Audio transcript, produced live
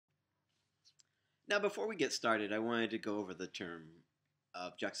Now, before we get started, I wanted to go over the term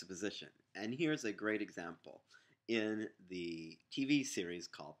of juxtaposition. And here's a great example in the TV series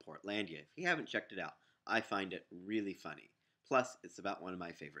called Portlandia. If you haven't checked it out, I find it really funny. Plus, it's about one of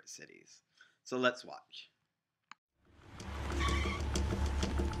my favorite cities. So let's watch.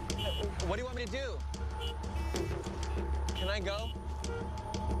 What do you want me to do? Can I go?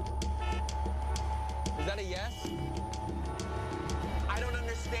 Is that a yes? I don't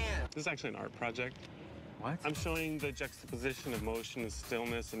understand. This is actually an art project. What? I'm showing the juxtaposition of motion and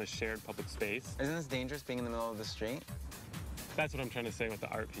stillness in a shared public space. Isn't this dangerous being in the middle of the street? That's what I'm trying to say with the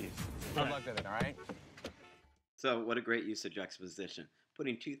art piece. Good luck with it, all right? So what a great use of juxtaposition,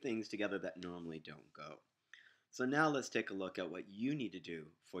 putting two things together that normally don't go. So now let's take a look at what you need to do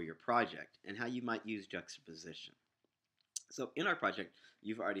for your project and how you might use juxtaposition. So in our project,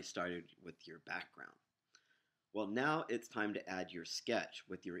 you've already started with your background. Well, now it's time to add your sketch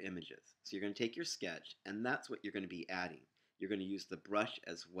with your images. So you're going to take your sketch, and that's what you're going to be adding. You're going to use the brush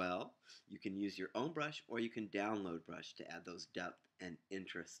as well. You can use your own brush, or you can download brush to add those depth and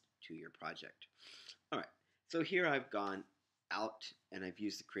interest to your project. All right, so here I've gone out and I've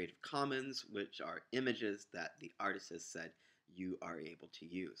used the Creative Commons, which are images that the artist has said you are able to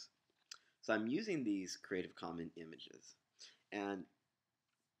use. So I'm using these Creative Commons images, and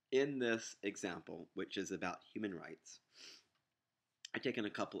in this example, which is about human rights, I've taken a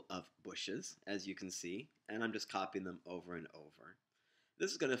couple of bushes, as you can see, and I'm just copying them over and over.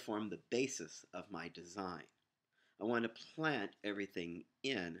 This is going to form the basis of my design. I want to plant everything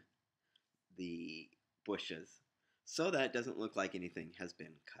in the bushes so that it doesn't look like anything has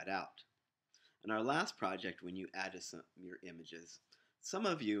been cut out. In our last project, when you added your images, some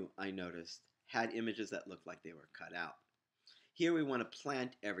of you, I noticed, had images that looked like they were cut out. Here we want to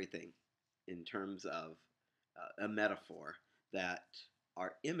plant everything in terms of a metaphor that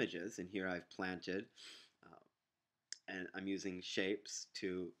are images, and here I've planted, and I'm using shapes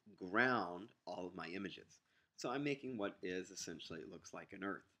to ground all of my images. So I'm making what is essentially looks like an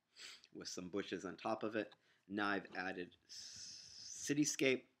earth with some bushes on top of it. Now I've added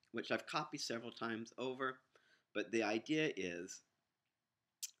cityscape, which I've copied several times over, but the idea is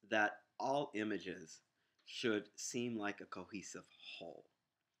that all images should seem like a cohesive whole.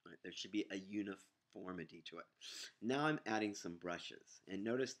 Right? There should be a uniformity to it. Now I'm adding some brushes, and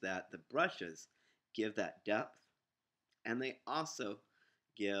notice that the brushes give that depth, and they also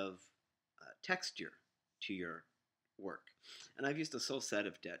give texture to your work. And I've used a full set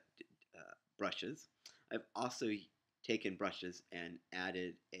of brushes. I've also taken brushes and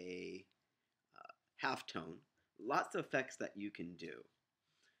added a halftone. Lots of effects that you can do.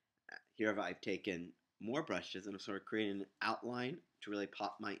 Here I've taken more brushes and I'm sort of creating an outline to really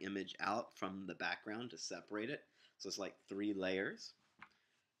pop my image out from the background to separate it. So it's like 3 layers.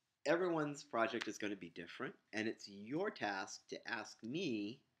 Everyone's project is going to be different, and it's your task to ask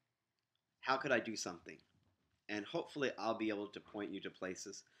me, how could I do something? And hopefully I'll be able to point you to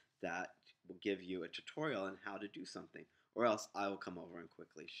places that will give you a tutorial on how to do something, or else I will come over and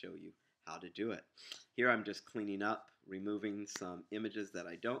quickly show you how to do it. Here I'm just cleaning up, removing some images that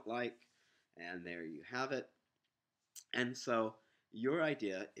I don't like, and there you have it. And so your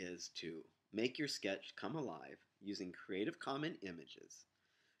idea is to make your sketch come alive using Creative Commons images.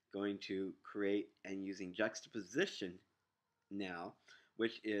 Going to create and using juxtaposition now,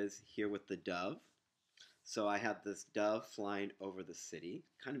 which is here with the dove. So I have this dove flying over the city,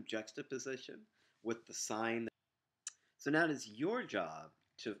 kind of juxtaposition with the sign. So now it is your job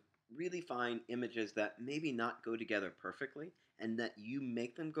to really find images that maybe not go together perfectly, and that you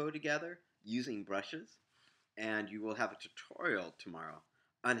make them go together using brushes. And you will have a tutorial tomorrow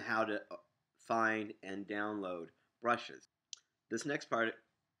on how to find and download brushes. This next part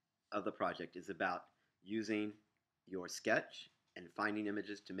of the project is about using your sketch and finding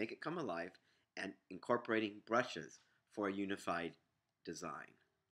images to make it come alive and incorporating brushes for a unified design.